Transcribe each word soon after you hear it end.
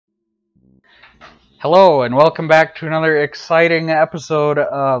Hello, and welcome back to another exciting episode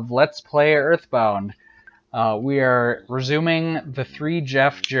of Let's Play Earthbound. We are resuming the 3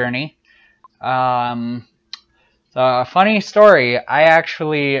 Jeff journey. So a funny story, I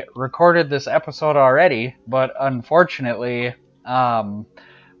actually recorded this episode already, but unfortunately,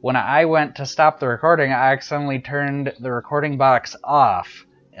 when I went to stop the recording, I accidentally turned the recording box off,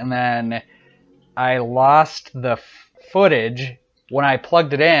 and then I lost the footage. When I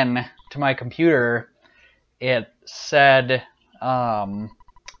plugged it in to my computer, it said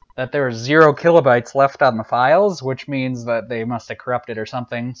that there was 0 kilobytes left on the files, which means that they must have corrupted or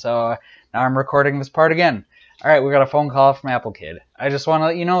something. So now I'm recording this part again. Alright, we got a phone call from Apple Kid. I just want to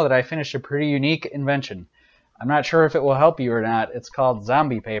let you know that I finished a pretty unique invention. I'm not sure if it will help you or not. It's called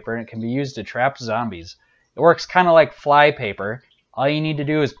zombie paper, and it can be used to trap zombies. It works kind of like fly paper. All you need to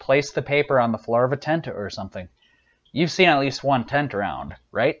do is place the paper on the floor of a tent or something. You've seen at least one tent around,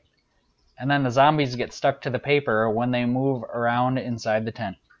 right? And then the zombies get stuck to the paper when they move around inside the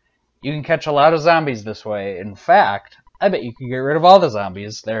tent. You can catch a lot of zombies this way. In fact, I bet you could get rid of all the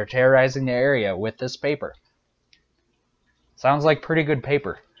zombies that are terrorizing the area with this paper. Sounds like pretty good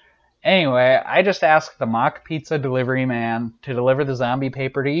paper. Anyway, I just asked the mock pizza delivery man to deliver the zombie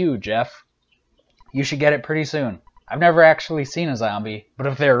paper to you, Jeff. You should get it pretty soon. I've never actually seen a zombie, but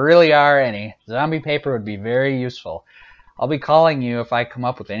if there really are any, zombie paper would be very useful. I'll be calling you if I come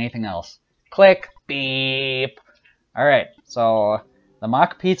up with anything else. Click. Beep. Alright, so the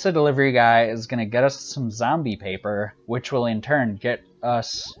mock pizza delivery guy is going to get us some zombie paper, which will in turn get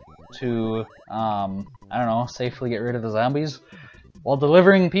us to, I don't know, safely get rid of the zombies. While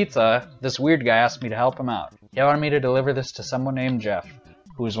delivering pizza, this weird guy asked me to help him out. He wanted me to deliver this to someone named Jeff,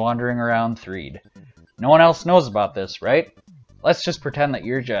 who is wandering around Threed. No one else knows about this, right? Let's just pretend that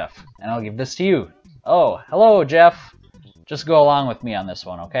you're Jeff, and I'll give this to you. Oh, hello, Jeff. Just go along with me on this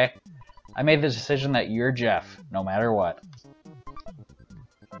one, okay? I made the decision that you're Jeff, no matter what.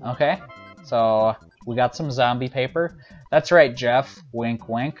 Okay, so we got some zombie paper. That's right, Jeff. Wink,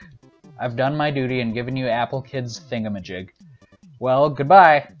 wink. I've done my duty and given you Apple Kid's thingamajig. Well,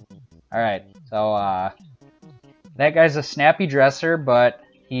 goodbye. Alright, so, that guy's a snappy dresser, but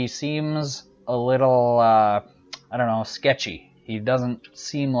he seems a little, I don't know, sketchy. He doesn't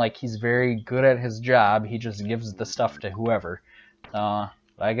seem like he's very good at his job. He just gives the stuff to whoever.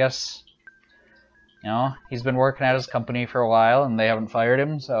 I guess, you know, he's been working at his company for a while and they haven't fired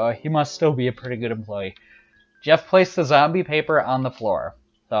him, so he must still be a pretty good employee. Jeff placed the zombie paper on the floor.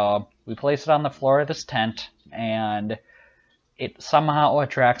 So we place it on the floor of this tent, and it somehow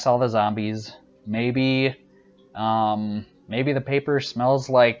attracts all the zombies. Maybe the paper smells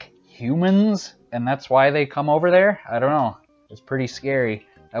like humans, and that's why they come over there? I don't know. It's pretty scary.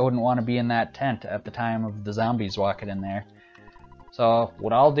 I wouldn't want to be in that tent at the time of the zombies walking in there. So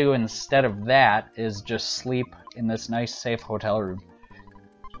what I'll do instead of that is just sleep in this nice safe hotel room.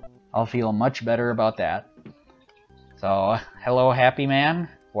 I'll feel much better about that. So, hello happy man.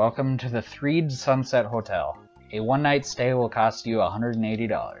 Welcome to the Threed Sunset Hotel. A one-night stay will cost you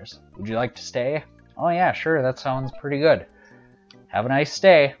 $180. Would you like to stay? Oh yeah, sure, that sounds pretty good. Have a nice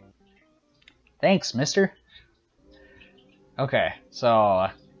stay. Thanks, mister. Okay, so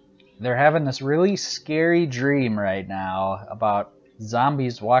they're having this really scary dream right now about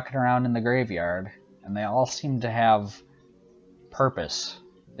zombies walking around in the graveyard, and they all seem to have purpose.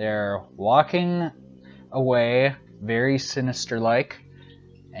 They're walking away, very sinister-like,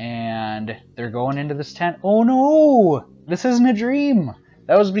 and they're going into this tent. Oh no! This isn't a dream!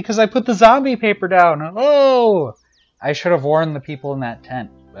 That was because I put the zombie paper down! Oh! I should have warned the people in that tent,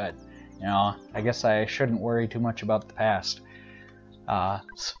 but, you know, I guess I shouldn't worry too much about the past.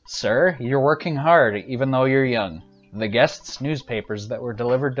 Sir, you're working hard, even though you're young. The guests' newspapers that were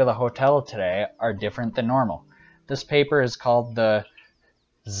delivered to the hotel today are different than normal. This paper is called the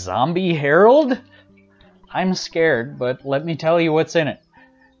Zombie Herald? I'm scared, but let me tell you what's in it.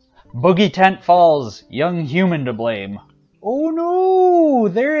 Boogie tent falls, young human to blame. Oh no,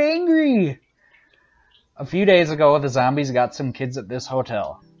 they're angry. A few days ago, the zombies got some kids at this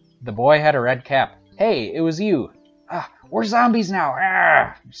hotel. The boy had a red cap. Hey, it was you. We're zombies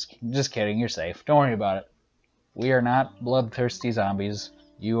now. Just kidding, you're safe. Don't worry about it. We are not bloodthirsty zombies.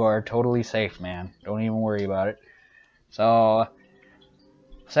 You are totally safe, man. Don't even worry about it. So,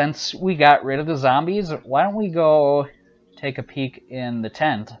 since we got rid of the zombies, why don't we go take a peek in the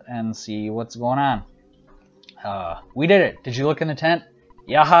tent and see what's going on? We did it. Did you look in the tent?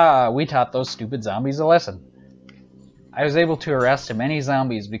 Yaha! We taught those stupid zombies a lesson. I was able to arrest many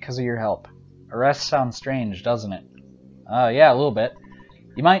zombies because of your help. Arrest sounds strange, doesn't it? Yeah, a little bit.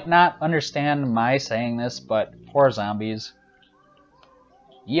 You might not understand my saying this, but poor zombies.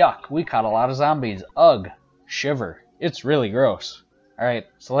 Yuck, we caught a lot of zombies. Ugh. Shiver. It's really gross. Alright,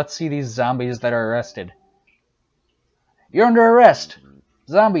 so let's see these zombies that are arrested. You're under arrest!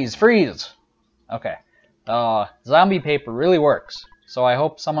 Zombies, freeze! Okay. Zombie paper really works. So I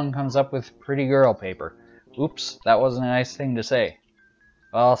hope someone comes up with pretty girl paper. Oops, that wasn't a nice thing to say.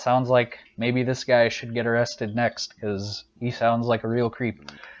 Well, sounds like maybe this guy should get arrested next, because he sounds like a real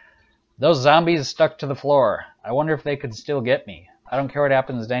creep. Those zombies stuck to the floor. I wonder if they could still get me. I don't care what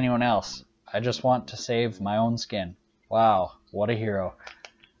happens to anyone else. I just want to save my own skin. Wow, what a hero.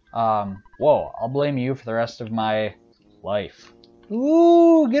 Whoa, I'll blame you for the rest of my life.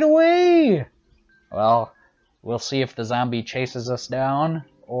 Ooh, get away! Well, we'll see if the zombie chases us down,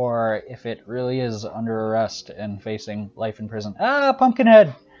 or if it really is under arrest and facing life in prison. Ah,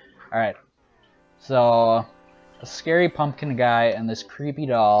 Pumpkinhead! Alright, so a scary pumpkin guy and this creepy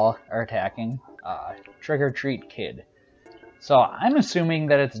doll are attacking Trick-or-Treat Kid. So I'm assuming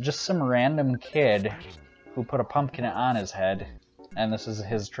that it's just some random kid who put a pumpkin on his head, and this is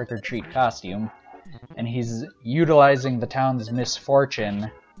his trick-or-treat costume, and he's utilizing the town's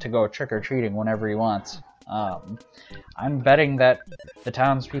misfortune to go trick-or-treating whenever he wants. I'm betting that the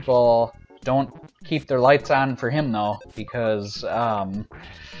townspeople don't keep their lights on for him, though, because, I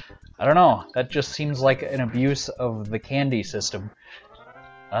don't know, that just seems like an abuse of the candy system.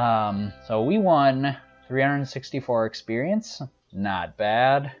 So we won 364 experience. Not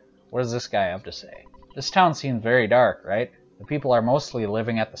bad. What does this guy have to say? This town seems very dark, right? The people are mostly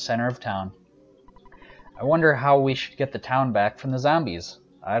living at the center of town. I wonder how we should get the town back from the zombies.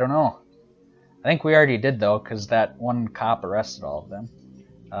 I don't know. I think we already did, though, because that one cop arrested all of them.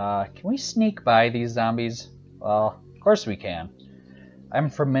 Can we sneak by these zombies? Well, of course we can. I'm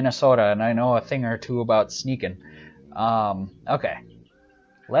from Minnesota, and I know a thing or two about sneaking. Okay.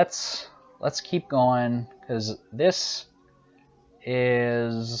 Let's keep going, because this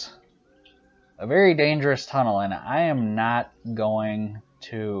is a very dangerous tunnel, and I am not going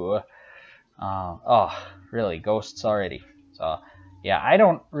to... oh, really, ghosts already. So, yeah, I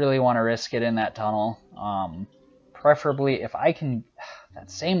don't really want to risk it in that tunnel. Preferably, if I can...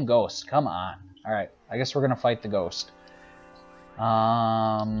 That same ghost, come on. Alright, I guess we're going to fight the ghost.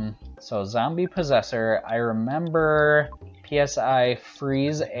 So, Zombie Possessor, I remember PSI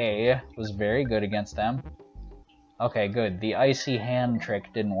Freeze A was very good against them. Okay, good. The icy hand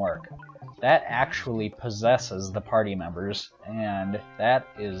trick didn't work. That actually possesses the party members, and that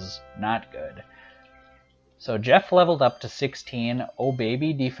is not good. So Jeff leveled up to 16. Oh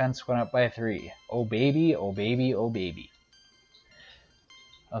baby, defense went up by 3. Oh baby, oh baby, oh baby.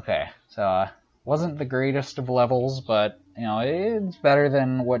 Okay, so wasn't the greatest of levels, but you know, it's better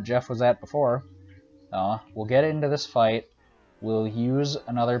than what Jeff was at before. So we'll get into this fight. We'll use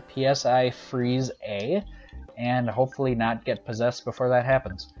another PSI Freeze A, and hopefully not get possessed before that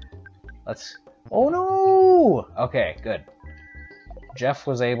happens. Let's... Oh no! Okay, good. Jeff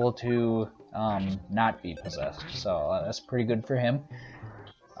was able to not be possessed, so that's pretty good for him.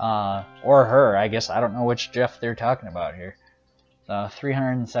 Or her, I guess. I don't know which Jeff they're talking about here. So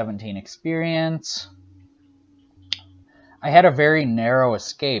 317 experience. I had a very narrow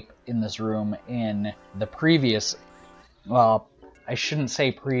escape in this room in the previous... Well, I shouldn't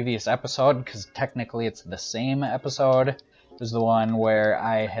say previous episode, because technically it's the same episode. It was the one where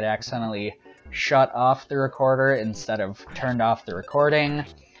I had accidentally shut off the recorder instead of turned off the recording.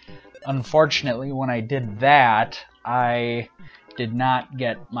 Unfortunately, when I did that, I did not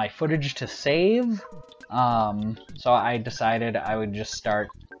get my footage to save. So I decided I would just start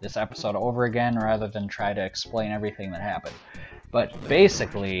this episode over again rather than try to explain everything that happened. But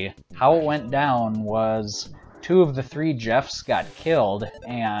basically, how it went down was 2 of the 3 Jeffs got killed,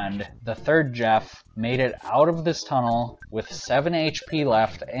 and the 3rd Jeff made it out of this tunnel with 7 HP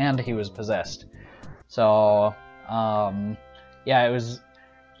left, and he was possessed. So, yeah, it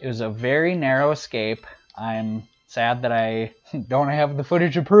was a very narrow escape. I'm sad that I don't have the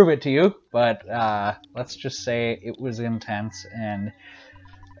footage to prove it to you, but let's just say it was intense, and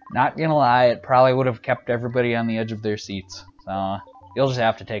not gonna lie, it probably would have kept everybody on the edge of their seats. So, you'll just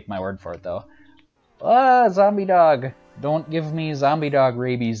have to take my word for it, though. Ah, zombie dog! Don't give me zombie dog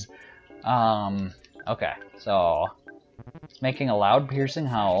rabies. Okay, so it's making a loud piercing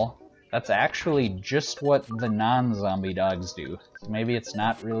howl. That's actually just what the non-zombie dogs do. So maybe it's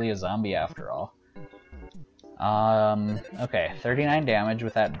not really a zombie after all. Okay, 39 damage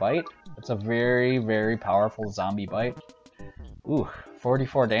with that bite. That's a very, very powerful zombie bite. Ooh,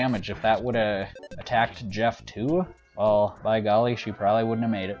 44 damage. If that would have attacked Jeff too, well, by golly, she probably wouldn't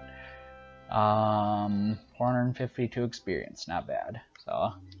have made it. 452 experience, not bad.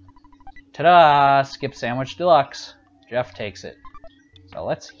 So, ta-da! Skip Sandwich Deluxe. Jeff takes it. So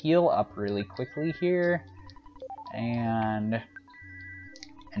let's heal up really quickly here. And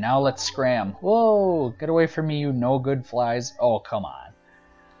now let's scram. Whoa! Get away from me, you no good flies. Oh, come on.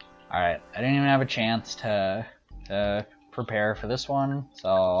 Alright, I didn't even have a chance to prepare for this one.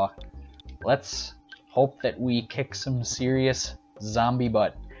 So let's hope that we kick some serious zombie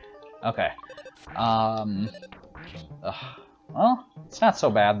butt. Okay. Well, it's not so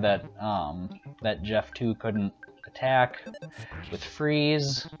bad that that Jeff 2 couldn't attack with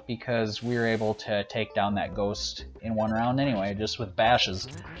freeze, because we were able to take down that ghost in one round anyway, just with bashes.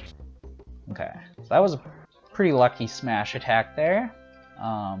 Okay, so that was a pretty lucky smash attack there.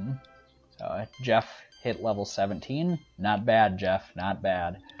 So Jeff hit level 17. Not bad, Jeff, not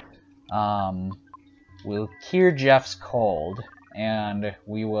bad. We'll cure Jeff's cold, and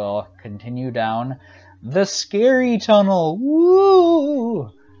we will continue down the scary tunnel. Woo!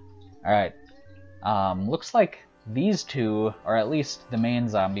 Alright. Looks like these two, or at least the main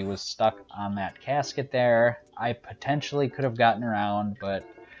zombie, was stuck on that casket there. I potentially could have gotten around, but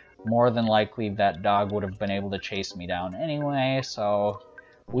more than likely that dog would have been able to chase me down anyway, so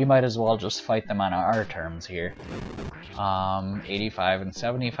we might as well just fight them on our terms here. 85 and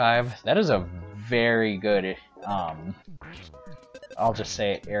 75. That is a very good, I'll just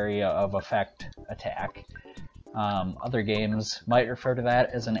say area of effect attack. Other games might refer to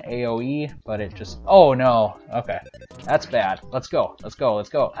that as an AoE, but it just... Oh no! Okay. That's bad. Let's go. Let's go. Let's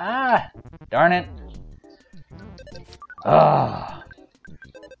go. Ah! Darn it. Ah.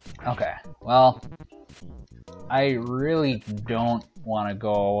 Okay. Well, I really don't want to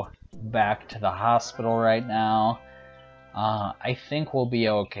go back to the hospital right now. I think we'll be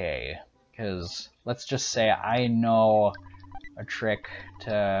okay, because let's just say I know a trick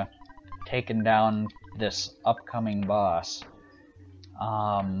to taking down this upcoming boss.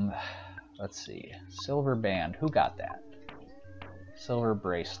 Let's see. Silver band. Who got that? Silver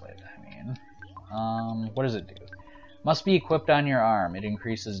bracelet, I mean. What does it do? Must be equipped on your arm. It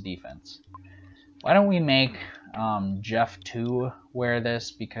increases defense. Why don't we make Jeff 2 wear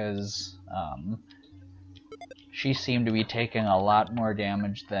this, because she seemed to be taking a lot more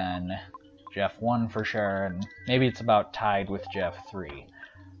damage than Jeff 1 for sure, and maybe it's about tied with Jeff 3.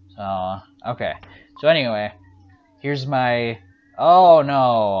 So, okay. So anyway, here's my... Oh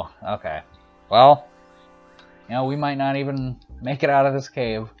no! Okay. Well, you know, we might not even make it out of this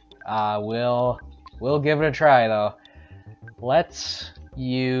cave. We'll give it a try though. Let's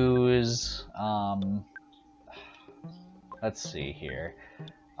use... let's see here.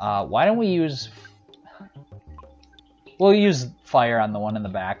 Why don't we use... We'll use fire on the one in the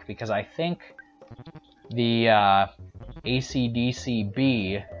back, because I think the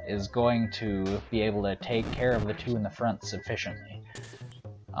AC/DC-B is going to be able to take care of the two in the front sufficiently.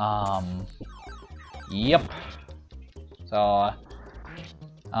 Yep. So,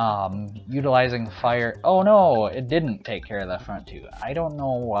 utilizing fire... Oh no, it didn't take care of the front two. I don't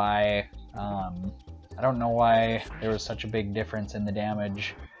know why, there was such a big difference in the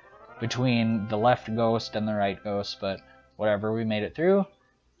damage between the left ghost and the right ghost, but whatever, we made it through.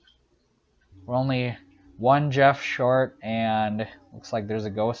 We're only one Jeff short, and looks like there's a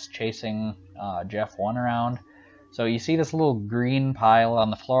ghost chasing Jeff 1 around. So you see this little green pile on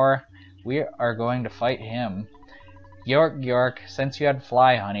the floor? We are going to fight him. York, York, since you had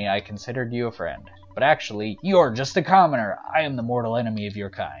Fly Honey, I considered you a friend. But actually, you're just a commoner. I am the mortal enemy of your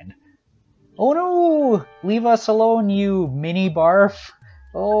kind. Oh no! Leave us alone, you mini barf!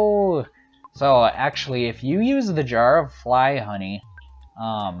 Oh! So actually, if you use the jar of Fly Honey,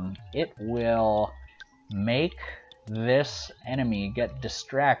 it will make this enemy get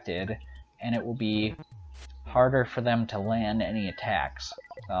distracted, and it will be harder for them to land any attacks.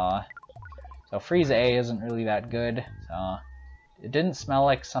 So freeze A isn't really that good. So it didn't smell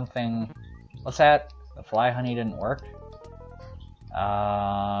like something... What's that? The Fly Honey didn't work?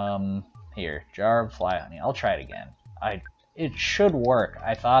 Here, jar of Fly Honey. I'll try it again. It should work.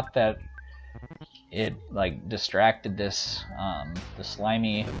 I thought that it like distracted this the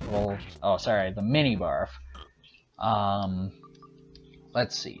slimy little... Oh, sorry, the mini barf.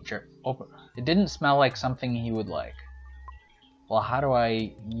 Let's see. Open. It didn't smell like something he would like. Well, how do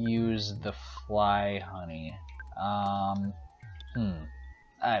I use the Fly Honey? I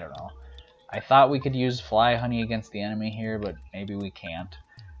don't know. I thought we could use Fly Honey against the enemy here, but maybe we can't.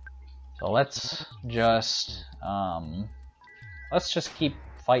 So let's just keep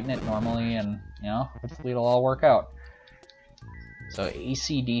fighting it normally, and you know, hopefully it'll all work out. So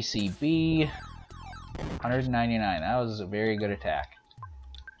AC/DC-B, 199. That was a very good attack.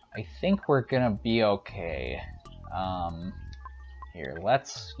 I think we're gonna be okay. Here,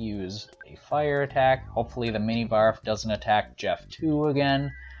 let's use a fire attack. Hopefully the mini barf doesn't attack Jeff 2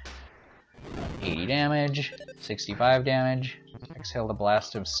 again. 80 damage, 65 damage. Exhale the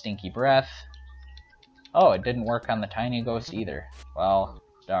blast of stinky breath. Oh, it didn't work on the tiny ghost either. Well,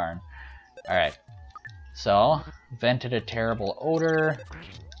 darn. Alright. So, vented a terrible odor.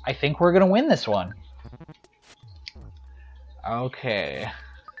 I think we're gonna win this one. Okay.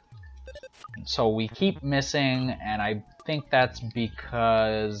 So we keep missing, and I think that's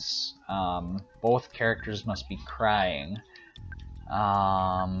because both characters must be crying.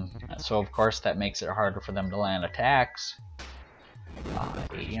 So of course that makes it harder for them to land attacks.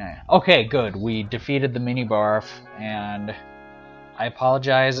 89. Okay, good. We defeated the mini barf, and I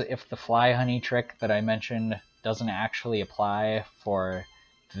apologize if the fly honey trick that I mentioned doesn't actually apply for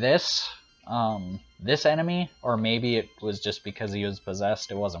this this enemy, or maybe it was just because he was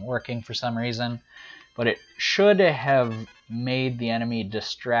possessed, it wasn't working for some reason, but it should have made the enemy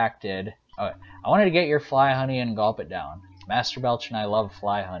distracted. I wanted to get your fly honey and gulp it down. Master Belch and I love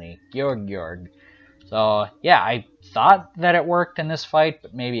fly honey. Gyorg Gyorg. So yeah, I thought that it worked in this fight,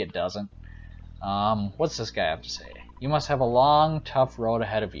 but maybe it doesn't. What's this guy have to say? You must have a long, tough road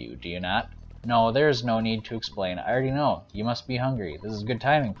ahead of you, do you not? No, there's no need to explain. I already know. You must be hungry. This is good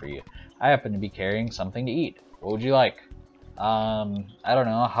timing for you. I happen to be carrying something to eat. What would you like? I don't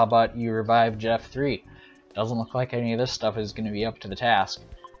know. How about you revive Jeff 3? Doesn't look like any of this stuff is going to be up to the task.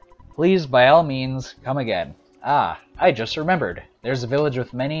 Please, by all means, come again. Ah, I just remembered. There's a village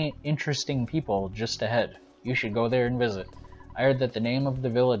with many interesting people just ahead. You should go there and visit. I heard that the name of the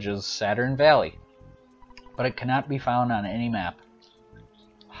village is Saturn Valley, but it cannot be found on any map.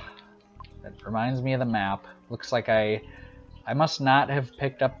 That reminds me of the map. Looks like I must not have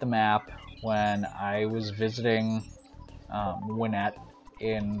picked up the map when I was visiting Winnet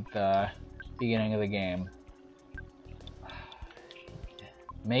in the beginning of the game.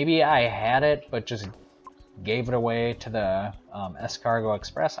 Maybe I had it, but just gave it away to the Escargo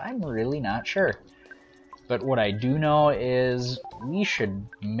Express. I'm really not sure. But what I do know is we should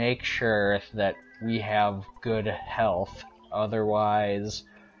make sure that we have good health. Otherwise,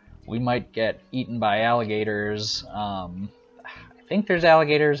 we might get eaten by alligators. I think there's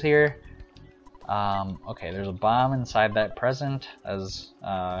alligators here. Okay, there's a bomb inside that present. That's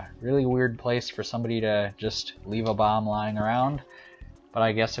a really weird place for somebody to just leave a bomb lying around. But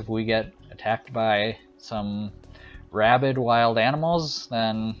I guess if we get attacked by some rabid wild animals,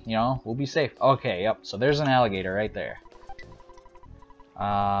 then, you know, we'll be safe. Okay, yep, so there's an alligator right there.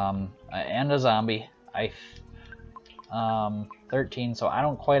 And a zombie. 13, so I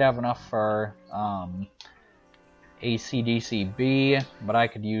don't quite have enough for AC/DC-B, but I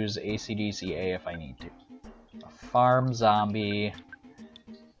could use AC/DC-A if I need to. A farm zombie.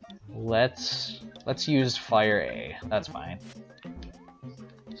 Let's use Fire A. That's fine.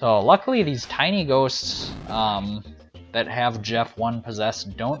 So luckily these tiny ghosts that have Jeff 1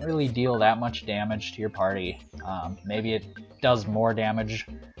 possessed don't really deal that much damage to your party. Maybe it does more damage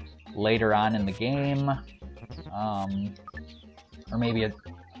later on in the game, or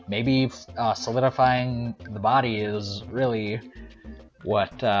maybe solidifying the body is really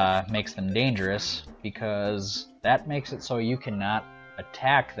what makes them dangerous, because that makes it so you cannot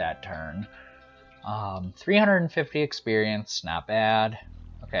attack that turn. 350 experience, not bad.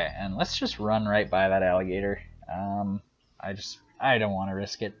 Okay, and let's just run right by that alligator. I don't want to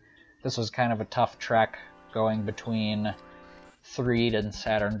risk it. This was kind of a tough trek going between Threed and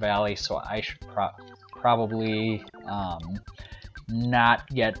Saturn Valley, so I should probably not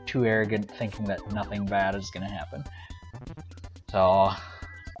get too arrogant thinking that nothing bad is going to happen. So,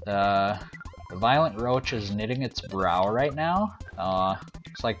 the violent roach is knitting its brow right now.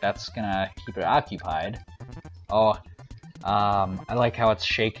 Looks like that's going to keep it occupied. Oh, I like how it's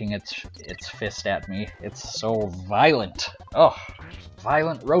shaking its fist at me. It's so violent. Oh,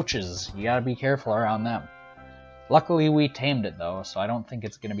 violent roaches. You gotta be careful around them. Luckily we tamed it though, so I don't think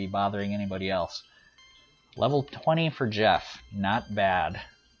it's gonna be bothering anybody else. Level 20 for Jeff. Not bad.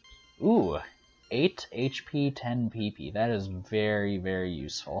 Ooh, 8 HP, 10 PP. That is very, very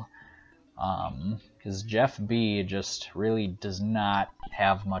useful. Because Jeff B just really does not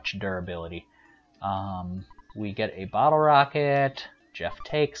have much durability. We get a bottle rocket. Jeff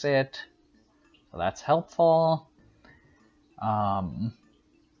takes it, so that's helpful.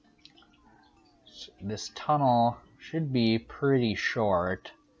 This tunnel should be pretty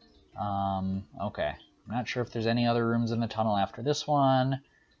short. Okay, I'm not sure if there's any other rooms in the tunnel after this one.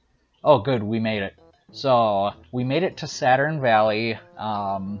 Oh, good, we made it. So we made it to Saturn Valley,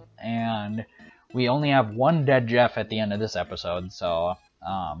 and we only have one dead Jeff at the end of this episode. So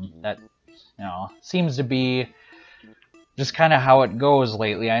that, you know, seems to be just kind of how it goes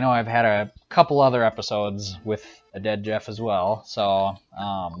lately. I know I've had a couple other episodes with a dead Jeff as well, so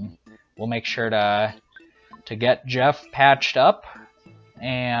we'll make sure to get Jeff patched up,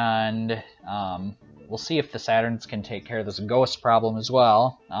 and we'll see if the Saturns can take care of this ghost problem as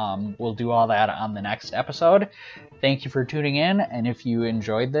well. We'll do all that on the next episode. Thank you for tuning in, and if you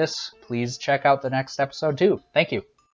enjoyed this, please check out the next episode too. Thank you.